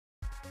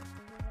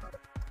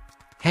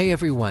Hey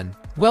everyone,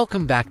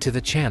 welcome back to the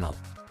channel.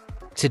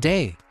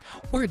 Today,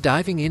 we're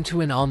diving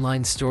into an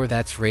online store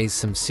that's raised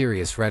some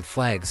serious red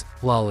flags,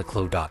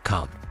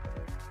 Loliclo.com.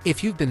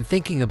 If you've been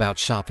thinking about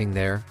shopping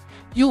there,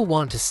 you'll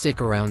want to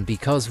stick around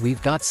because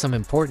we've got some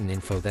important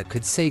info that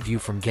could save you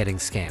from getting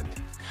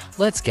scammed.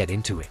 Let's get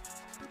into it.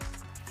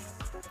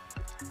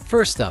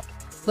 First up,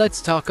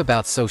 let's talk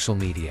about social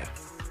media.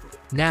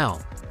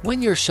 Now,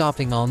 when you're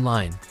shopping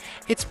online,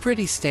 it's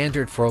pretty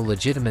standard for a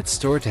legitimate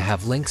store to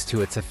have links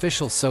to its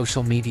official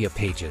social media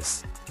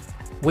pages.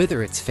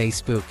 Whether it's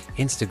Facebook,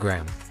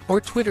 Instagram,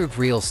 or Twitter,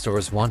 real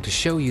stores want to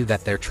show you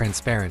that they're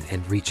transparent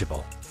and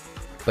reachable.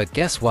 But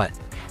guess what?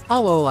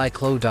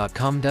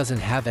 Loliclo.com doesn't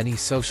have any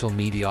social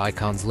media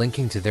icons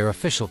linking to their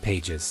official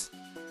pages.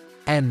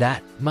 And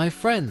that, my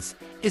friends,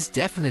 is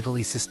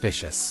definitely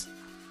suspicious.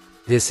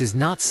 This is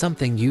not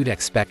something you'd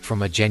expect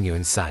from a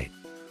genuine site.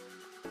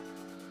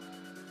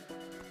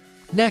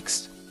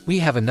 Next, we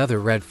have another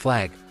red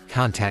flag: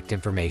 contact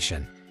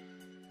information.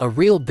 A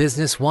real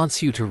business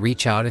wants you to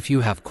reach out if you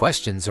have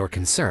questions or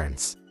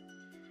concerns.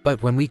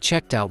 But when we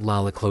checked out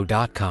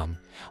Loliclo.com,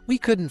 we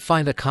couldn't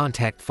find a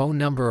contact phone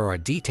number or a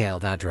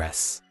detailed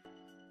address.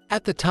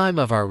 At the time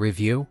of our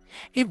review,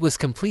 it was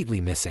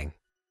completely missing.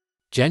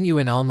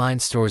 Genuine online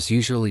stores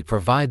usually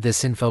provide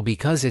this info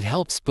because it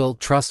helps build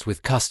trust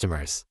with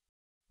customers.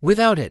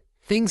 Without it,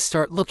 things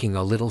start looking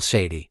a little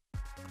shady.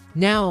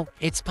 Now,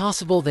 it's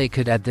possible they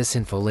could add this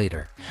info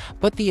later,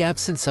 but the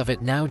absence of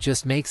it now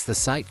just makes the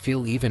site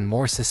feel even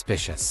more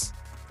suspicious.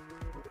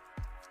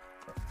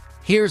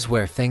 Here's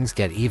where things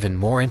get even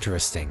more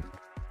interesting.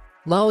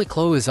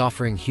 Loliclo is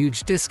offering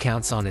huge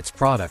discounts on its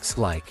products,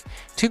 like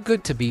too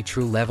good to be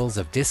true levels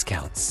of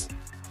discounts.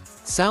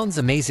 Sounds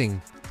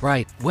amazing,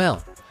 right?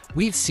 Well,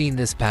 we've seen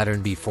this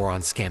pattern before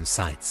on scam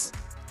sites.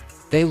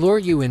 They lure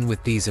you in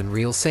with these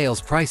unreal sales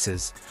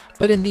prices,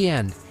 but in the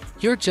end,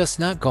 you're just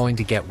not going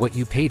to get what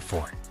you paid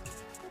for.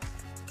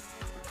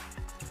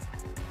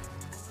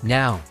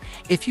 Now,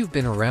 if you've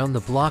been around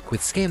the block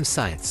with scam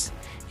sites,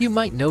 you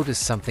might notice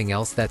something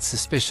else that's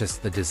suspicious: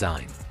 the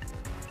design.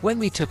 When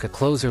we took a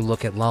closer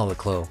look at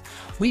Loliclo,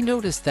 we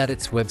noticed that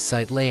its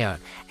website layout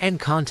and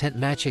content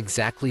match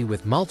exactly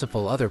with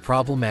multiple other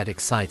problematic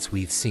sites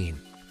we've seen.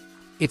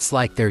 It's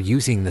like they're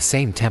using the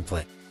same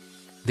template.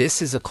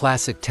 This is a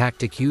classic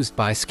tactic used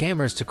by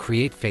scammers to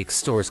create fake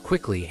stores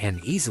quickly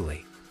and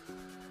easily.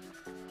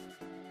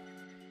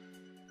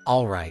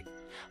 Alright,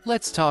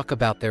 let's talk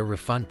about their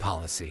refund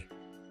policy.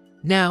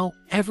 Now,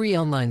 every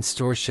online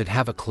store should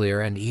have a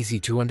clear and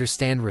easy to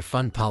understand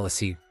refund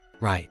policy,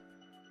 right?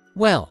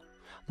 Well,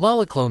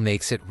 Loliclo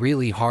makes it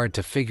really hard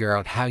to figure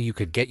out how you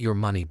could get your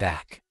money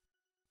back.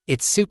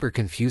 It's super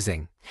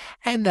confusing,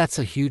 and that's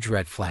a huge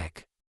red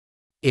flag.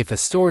 If a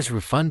store's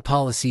refund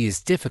policy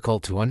is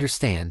difficult to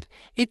understand,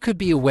 it could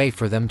be a way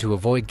for them to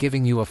avoid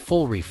giving you a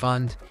full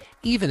refund,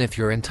 even if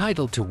you're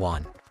entitled to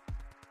one.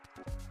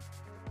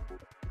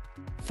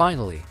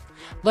 Finally,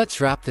 let's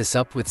wrap this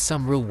up with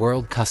some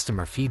real-world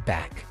customer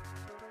feedback.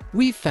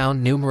 We've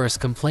found numerous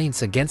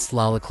complaints against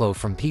Loliclo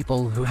from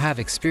people who have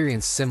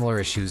experienced similar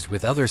issues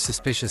with other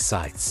suspicious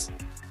sites.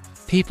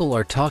 People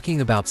are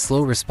talking about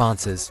slow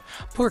responses,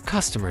 poor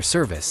customer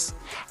service,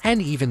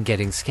 and even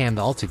getting scammed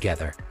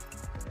altogether.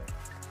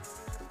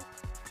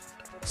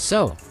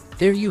 So,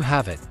 there you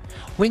have it.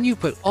 When you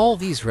put all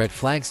these red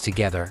flags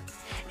together,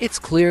 it's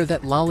clear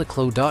that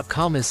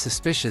Loliclo.com is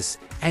suspicious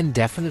and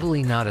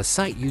definitely not a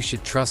site you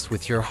should trust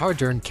with your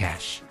hard-earned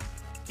cash.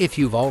 If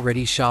you've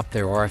already shopped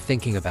there or are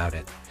thinking about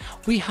it,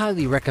 we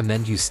highly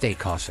recommend you stay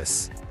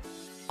cautious.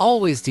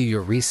 Always do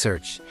your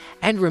research,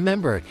 and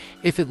remember,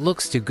 if it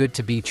looks too good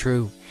to be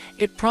true,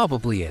 it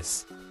probably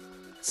is.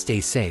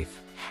 Stay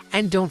safe,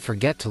 and don't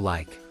forget to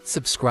like,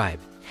 subscribe,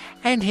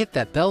 and hit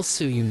that bell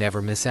so you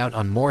never miss out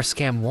on more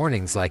scam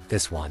warnings like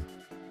this one.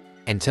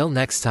 Until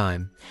next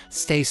time,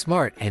 stay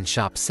smart and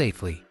shop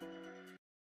safely.